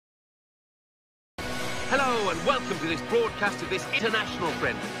Hello and welcome to this broadcast of this international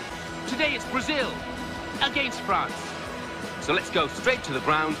friendly. Today it's Brazil against France. So let's go straight to the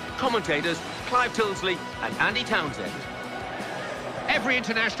ground. Commentators Clive Tilsley and Andy Townsend. Every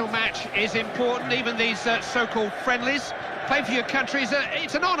international match is important, even these so-called friendlies. Playing for your country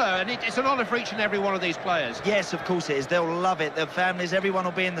it's an honour, and it's an honour for each and every one of these players. Yes, of course it is. They'll love it. Their families, everyone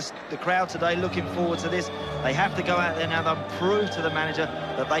will be in the crowd today looking forward to this. They have to go out there now and prove to the manager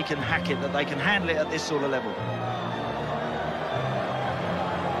that they can hack it, that they can handle it at this sort of level.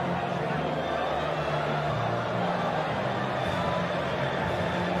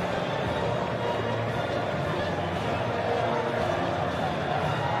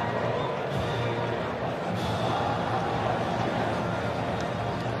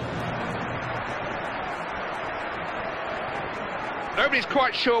 Nobody's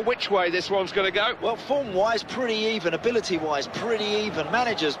quite sure which way this one's going to go. Well, form-wise, pretty even. Ability-wise, pretty even.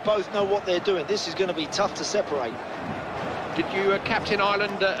 Managers both know what they're doing. This is going to be tough to separate. Did you captain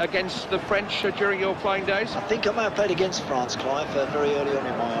Ireland against the French during your playing days? I think I may have played against France, Clive, very early on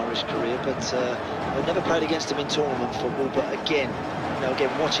in my Irish career, but I've never played against them in tournament football. But again,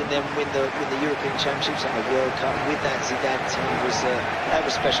 watching them win the European Championships and the World Cup with that Zidane team that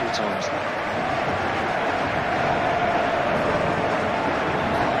was special times.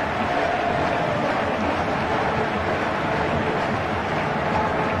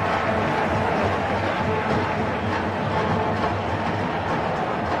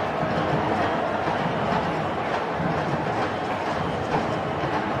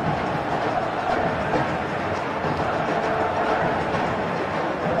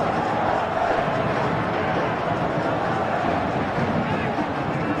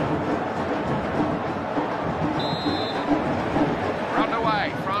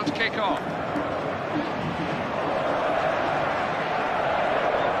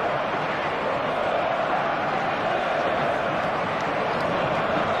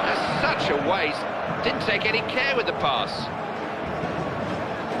 Didn't take any care with the pass.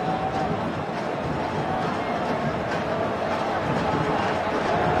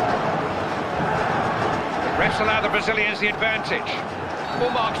 Refs allow the Brazilians the advantage.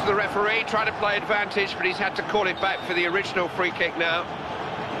 Full marks to the referee, trying to play advantage, but he's had to call it back for the original free kick now.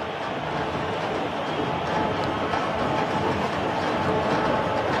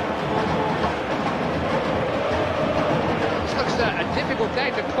 A difficult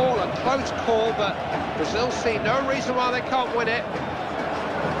game to call, a close call, but Brazil see no reason why they can't win it.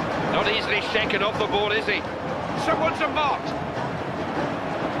 Not easily shaken off the ball, is he? Someone's marked.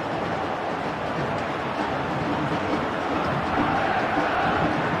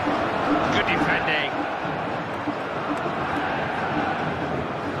 Good defending.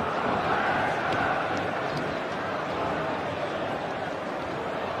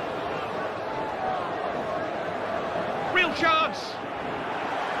 Real chance.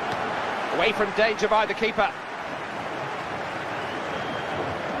 Away from danger by the keeper.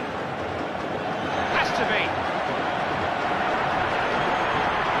 Has to be.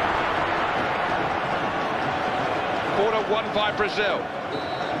 Corner won by Brazil.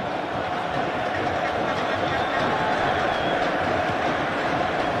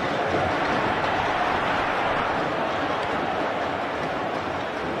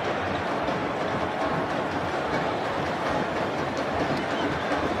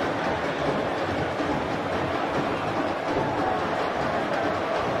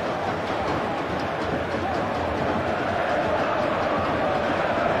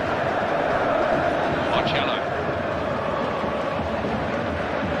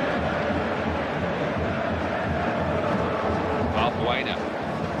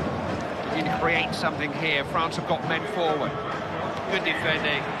 Create something here. France have got men forward. Good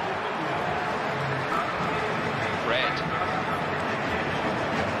defending. Red.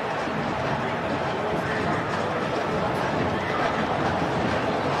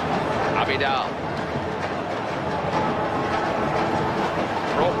 Abidal.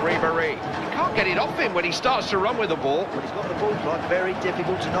 Brought Ribéry. You can't get it off him when he starts to run with the ball. When he's got the ball, Clive, very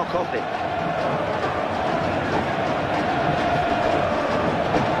difficult to knock off it.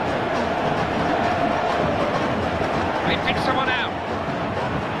 They pick someone out.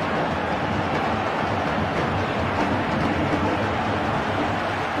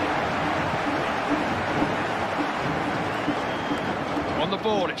 On the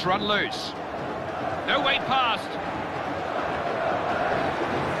ball, it's run loose. No way past.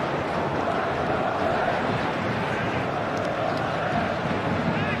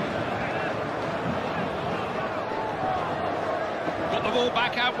 Got the ball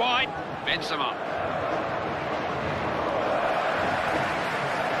back out wide. Benzema.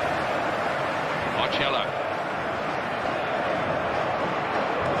 Marcello.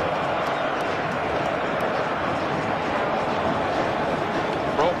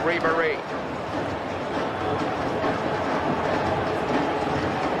 Brought Ribéry.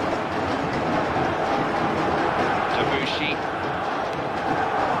 Tabushi.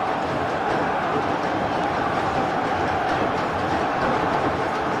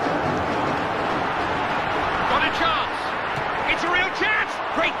 Got a chance. It's a real chance.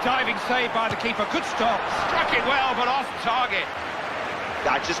 Great diving save by the keeper. Good stop. Struck it well, but off target.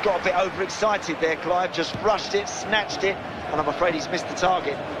 I just got a bit overexcited there, Clive. Just rushed it, snatched it, and I'm afraid he's missed the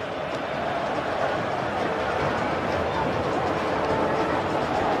target.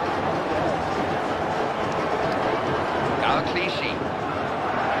 Al-Clichy.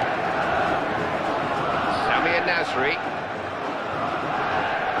 Samir Nasri.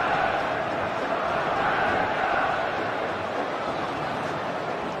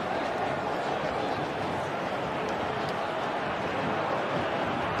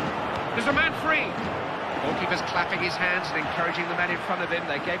 There's a man free. Goalkeeper's clapping his hands and encouraging the man in front of him.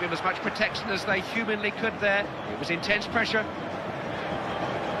 They gave him as much protection as they humanly could there. It was intense pressure.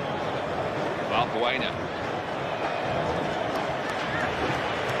 Valbuena.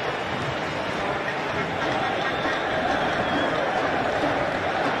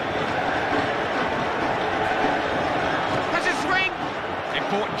 Has a swing.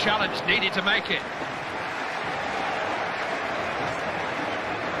 Important challenge, needed to make it.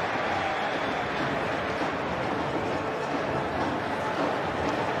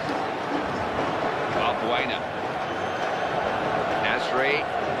 Nasri.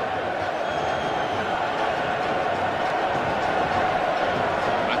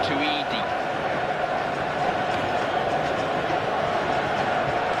 Matuidi.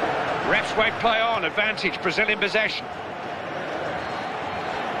 Refs won't play on, advantage, Brazil in possession.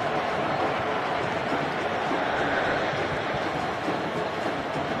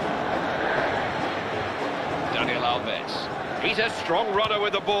 Daniel Alves. He's a strong runner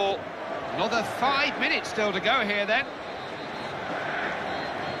with the ball. Another 5 minutes still to go here then.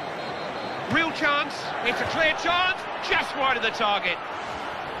 Real chance, it's a clear chance, just wide of the target.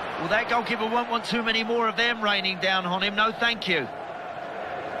 Well, that goalkeeper won't want too many more of them raining down on him. No, thank you.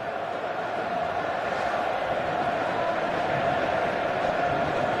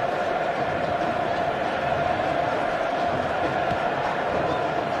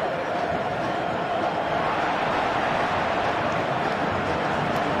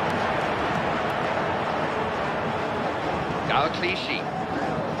 Al-Clichy.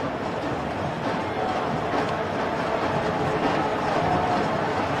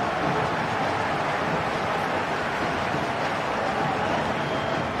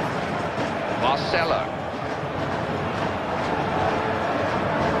 Marcello.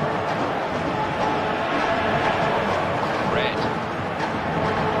 Red.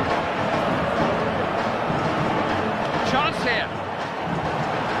 Chance here.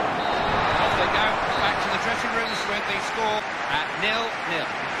 Off they go, back to the dressing rooms where they score at 0-0.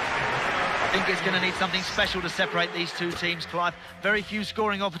 I think it's going to need something special to separate these two teams, Clive. Very few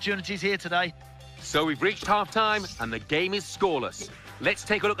scoring opportunities here today. So we've reached half-time and the game is scoreless. Let's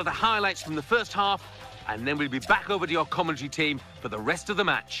take a look at the highlights from the first half and then we'll be back over to your commentary team for the rest of the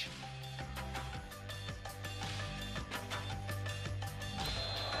match.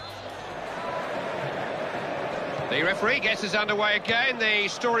 The referee gets us underway again. The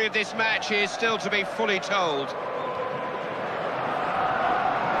story of this match is still to be fully told.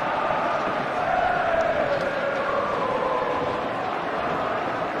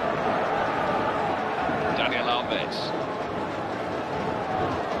 Daniel Alves.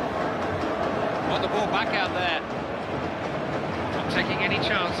 Want the ball back out there. Not taking any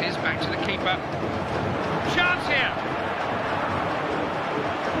chances. Back to the keeper. Chance here.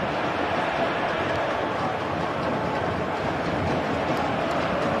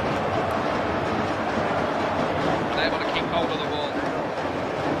 Hold of the ball.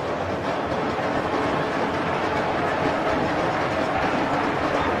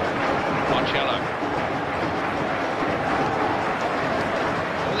 Marcello.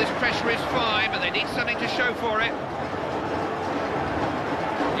 All this pressure is fine, but they need something to show for it.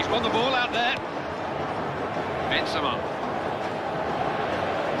 He's won the ball out there. Benzema.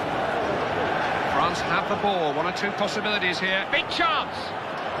 France have the ball. One or two possibilities here. Big chance.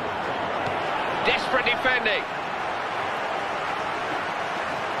 Desperate defending.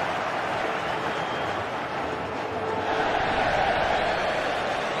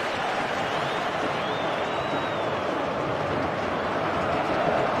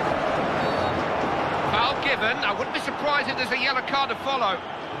 I wouldn't be surprised if there's a yellow card to follow.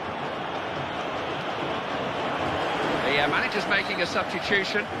 The manager's making a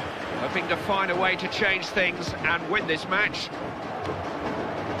substitution, hoping to find a way to change things and win this match.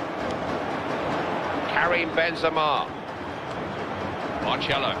 Karim Benzema.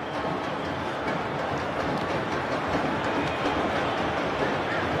 Marcelo.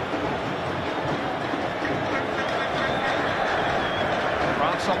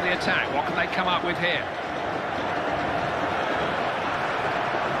 France on the attack. What can they come up with here?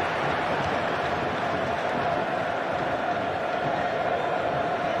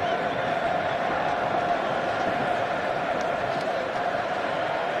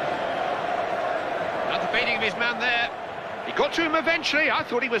 Beating of his man there. He got to him eventually. I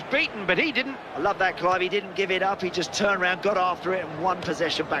thought he was beaten, but he didn't. I love that, Clive. He didn't give it up. He just turned around, got after it, and won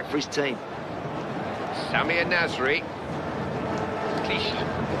possession back for his team. Samir Nasri. Clichy.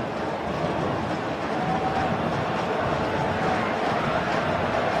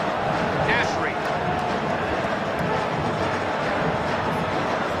 Nasri.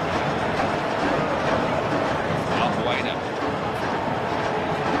 Albuena.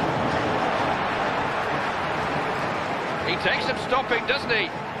 He takes some stopping, doesn't he?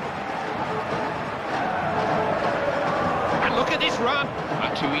 And look at this run.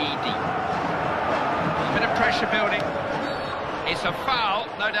 Matuidi. Bit of pressure building. It's a foul,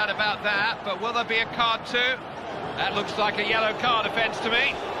 no doubt about that, but will there be a card too? That looks like a yellow card offence to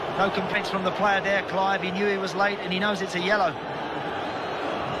me. No complaints from the player there, Clive. He knew he was late and he knows it's a yellow.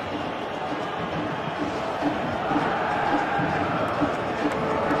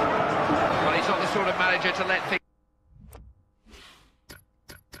 Well, he's not the sort of manager to let things...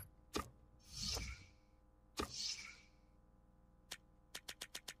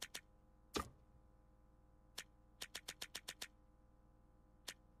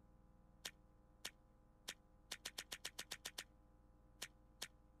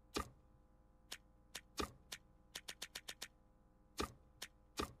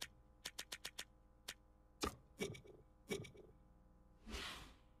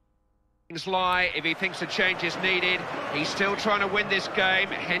 lie if he thinks a change is needed. He's still trying to win this game,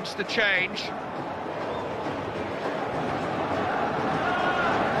 hence the change.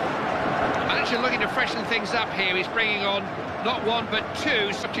 The manager looking to freshen things up here. He's bringing on not one but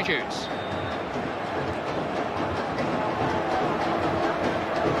two substitutes.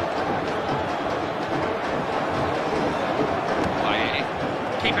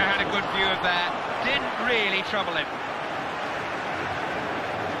 Keeper had a good view of that. Didn't really trouble him.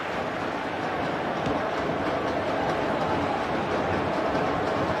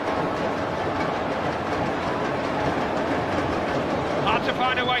 To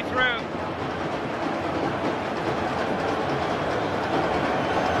find a way through.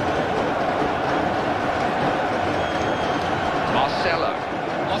 Marcelo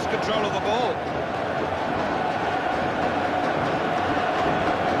lost control of the ball.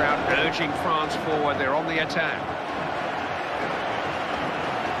 Crowd urging France forward. They're on the attack.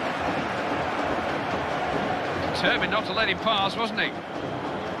 Determined not to let him pass, wasn't he?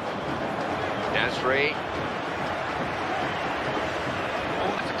 Nasri.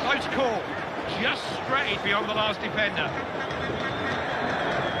 Close call, just strayed beyond the last defender.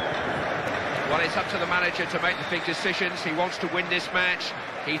 Well, it's up to the manager to make the big decisions. He wants to win this match.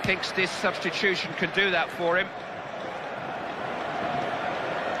 He thinks this substitution can do that for him.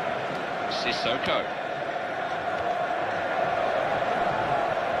 Sissoko.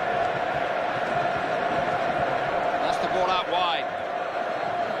 Lost the ball out wide.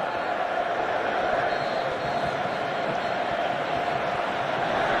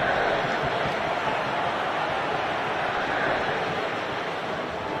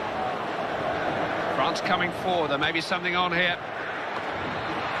 France coming forward, there may be something on here.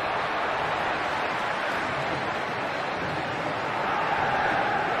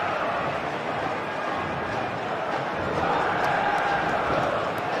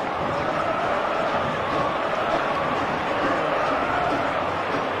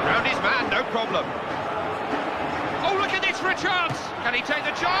 Round his man, no problem. Oh, look at this for a chance! Can he take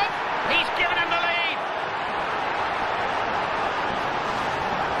the job? He's given him the lead!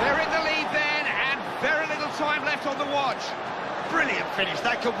 They're in the lead then, and very little time left on the watch. Brilliant finish.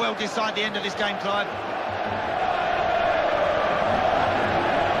 That could well decide the end of this game, Clive.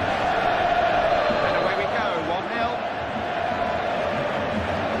 And away we go,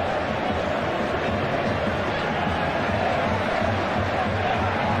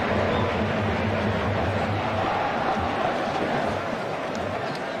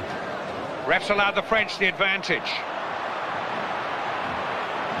 1-0. Refs allowed the French the advantage.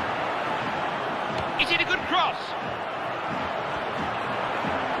 Is it a good cross?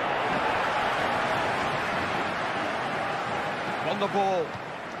 the ball.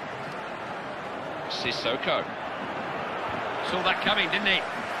 Sissoko. Saw that coming, didn't he?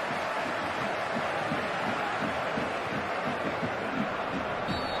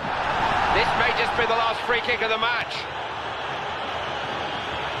 This may just be the last free kick of the match.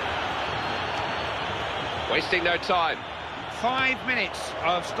 Wasting no time. 5 minutes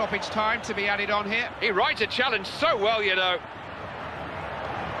of stoppage time to be added on here. He rides a challenge so well, you know.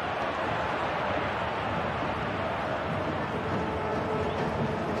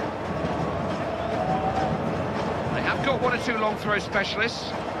 They have got 1 or 2 long throw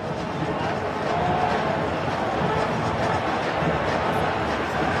specialists.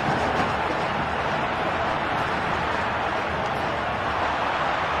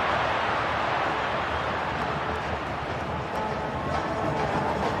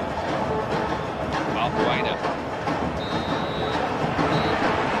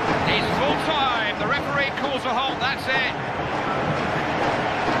 It's full time. The referee calls a halt. That's it.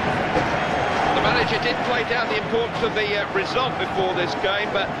 The manager did play down the importance of the result before this game,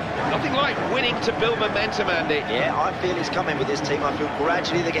 but nothing like winning to build momentum, Andy. Yeah, I feel it's coming with this team. I feel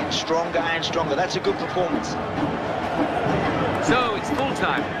gradually they're getting stronger and stronger. That's a good performance. So it's full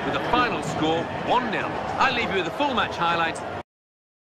time with the final score 1-0. I'll leave you with the full match highlights